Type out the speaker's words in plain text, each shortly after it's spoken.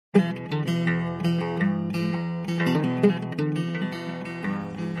This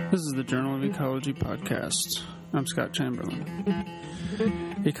is the Journal of Ecology podcast. I'm Scott Chamberlain.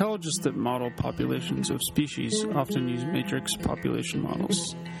 Ecologists that model populations of species often use matrix population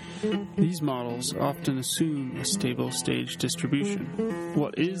models. These models often assume a stable stage distribution.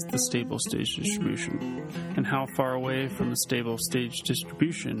 What is the stable stage distribution? And how far away from the stable stage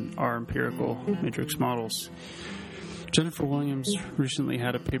distribution are empirical matrix models? Jennifer Williams recently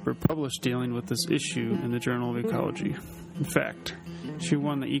had a paper published dealing with this issue in the Journal of Ecology. In fact, she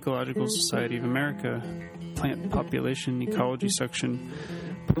won the Ecological Society of America Plant Population Ecology Section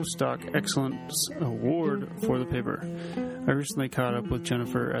Postdoc Excellence Award for the paper. I recently caught up with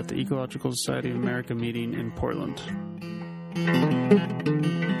Jennifer at the Ecological Society of America meeting in Portland.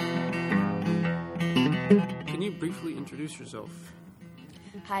 Can you briefly introduce yourself?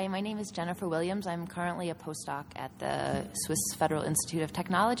 Hi, my name is Jennifer Williams. I'm currently a postdoc at the Swiss Federal Institute of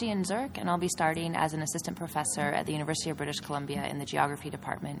Technology in Zurich, and I'll be starting as an assistant professor at the University of British Columbia in the geography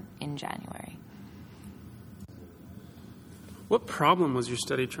department in January. What problem was your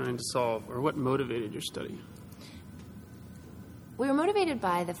study trying to solve, or what motivated your study? We were motivated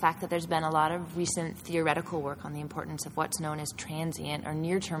by the fact that there's been a lot of recent theoretical work on the importance of what's known as transient or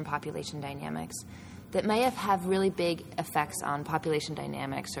near-term population dynamics that may have really big effects on population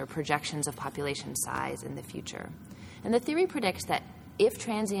dynamics or projections of population size in the future. And the theory predicts that if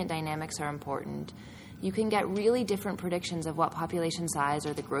transient dynamics are important, you can get really different predictions of what population size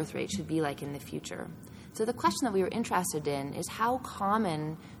or the growth rate should be like in the future. So the question that we were interested in is how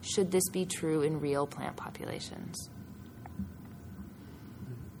common should this be true in real plant populations?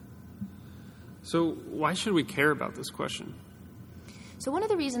 So why should we care about this question? So one of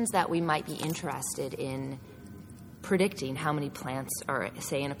the reasons that we might be interested in predicting how many plants are,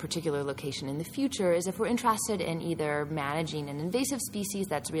 say, in a particular location in the future is if we're interested in either managing an invasive species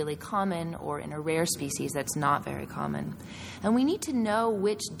that's really common or in a rare species that's not very common. And we need to know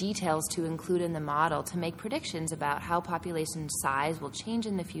which details to include in the model to make predictions about how population size will change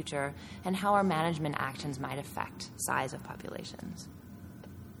in the future and how our management actions might affect size of populations.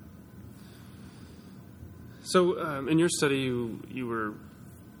 So in your study, you were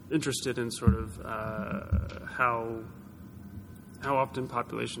interested in sort of how often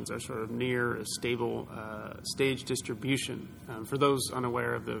populations are sort of near a stable stage distribution. For those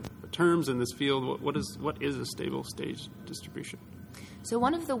unaware of the terms in this field, what is a stable stage distribution? So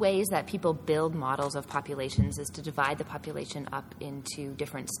one of the ways that people build models of populations is to divide the population up into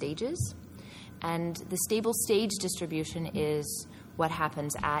different stages. And the stable stage distribution is what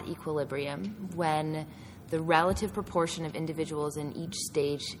happens at equilibrium when the relative proportion of individuals in each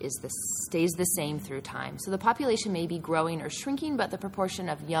stage stays the same through time. So the population may be growing or shrinking, but the proportion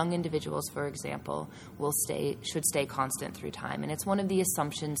of young individuals, for example, should stay constant through time. And it's one of the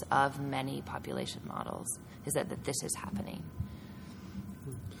assumptions of many population models, is that this is happening.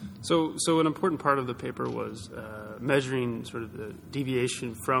 So an important part of the paper was measuring sort of the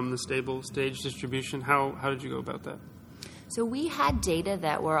deviation from the stable stage distribution. How did you go about that? So we had data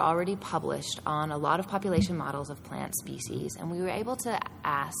that were already published on a lot of population models of plant species, and we were able to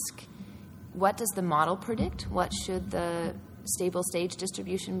ask, what does the model predict? What should the stable stage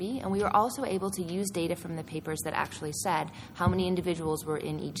distribution be? And we were also able to use data from the papers that actually said how many individuals were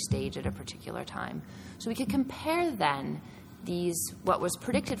in each stage at a particular time. So we could compare then what was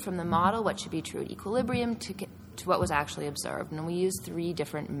predicted from the model, what should be true at equilibrium, to what was actually observed. And we used 3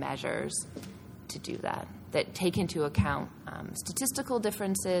 different measures to do that take into account statistical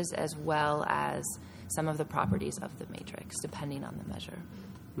differences as well as some of the properties of the matrix, depending on the measure.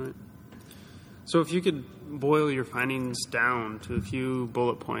 Right. So if you could boil your findings down to a few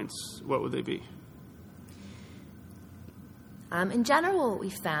bullet points, what would they be? In general, what we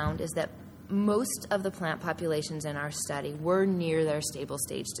found is that most of the plant populations in our study were near their stable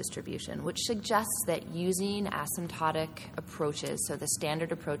stage distribution, which suggests that using asymptotic approaches, so the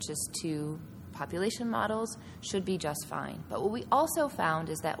standard approaches to population models, should be just fine. But what we also found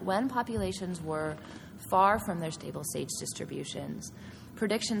is that when populations were far from their stable stage distributions,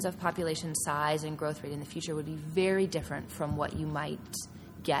 predictions of population size and growth rate in the future would be very different from what you might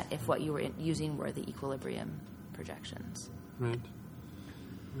get if what you were using were the equilibrium projections. Right.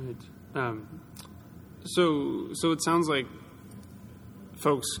 So it sounds like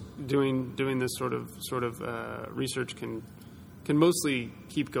folks doing this sort of research can mostly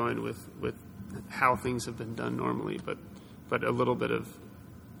keep going with how things have been done normally, but a little bit of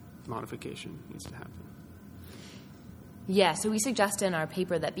modification needs to happen. Yeah, so we suggest in our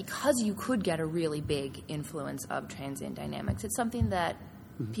paper that because you could get a really big influence of transient dynamics, it's something that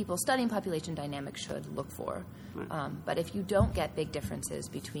people studying population dynamics should look for. Right. But if you don't get big differences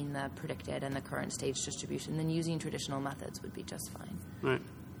between the predicted and the current stage distribution, then using traditional methods would be just fine. Right.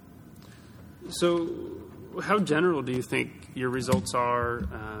 So how general do you think your results are?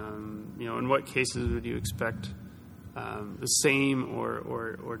 In what cases would you expect the same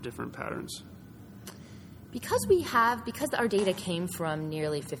or different patterns? Because our data came from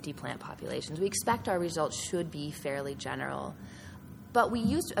nearly 50 plant populations, we expect our results should be fairly general. But we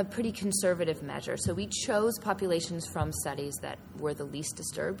used a pretty conservative measure. So we chose populations from studies that were the least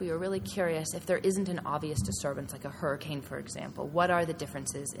disturbed. We were really curious if there isn't an obvious disturbance, like a hurricane, for example. What are the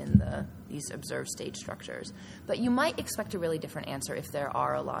differences in these observed stage structures? But you might expect a really different answer if there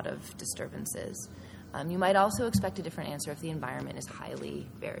are a lot of disturbances. You might also expect a different answer if the environment is highly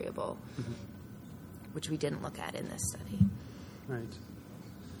variable, which we didn't look at in this study.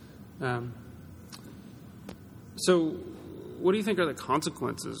 Right. So what do you think are the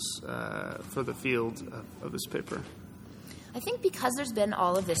consequences for the field of this paper? I think because there's been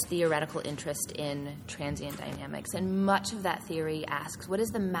all of this theoretical interest in transient dynamics, and much of that theory asks, what is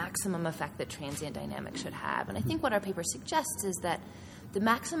the maximum effect that transient dynamics should have? And I think what our paper suggests is that the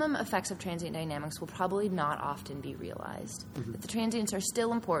maximum effects of transient dynamics will probably not often be realized. That the transients are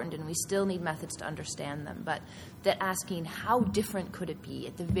still important and we still need methods to understand them, but that asking how different could it be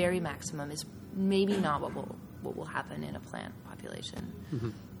at the very maximum is maybe not what will happen in a plant population.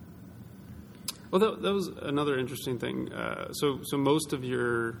 Well, that was another interesting thing. So most of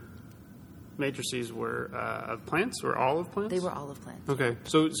your matrices were of plants, or all of plants? They were all of plants. Okay.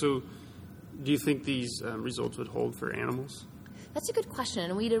 So do you think these results would hold for animals? That's a good question.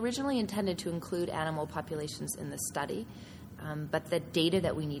 And we'd originally intended to include animal populations in the study, but the data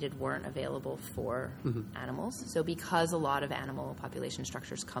that we needed weren't available for animals. So because a lot of animal population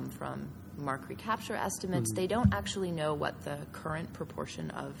structures come from mark recapture estimates, they don't actually know what the current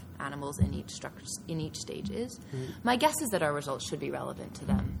proportion of animals in each stage is. My guess is that our results should be relevant to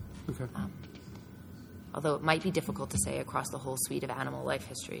them. Okay. Although it might be difficult to say across the whole suite of animal life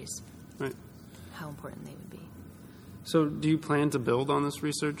histories how important they would be. So do you plan to build on this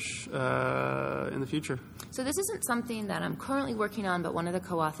research in the future? So this isn't something that I'm currently working on, but one of the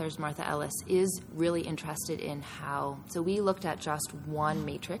co-authors, Martha Ellis, is really interested in how. So we looked at just one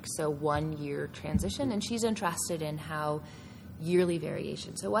matrix, so 1 year transition, and she's interested in how yearly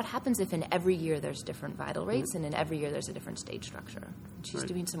variation. So what happens if in every year there's different vital rates and in every year there's a different stage structure? And she's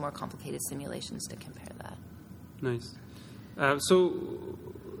doing some more complicated simulations to compare that. Nice.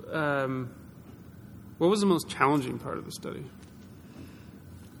 What was the most challenging part of the study?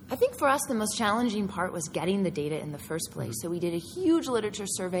 I think for us, the most challenging part was getting the data in the first place. So we did a huge literature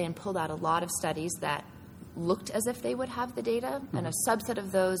survey and pulled out a lot of studies that looked as if they would have the data, and a subset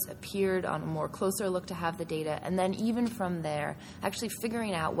of those appeared on a more closer look to have the data. And then even from there, actually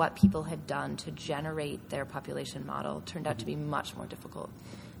figuring out what people had done to generate their population model turned out to be much more difficult.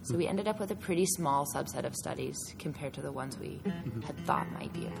 So we ended up with a pretty small subset of studies compared to the ones we had thought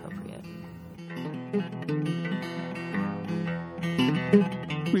might be appropriate.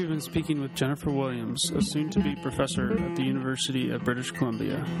 We've been speaking with Jennifer Williams, a soon-to-be professor at the University of British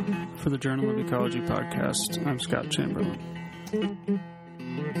Columbia. For the Journal of Ecology podcast, I'm Scott Chamberlain.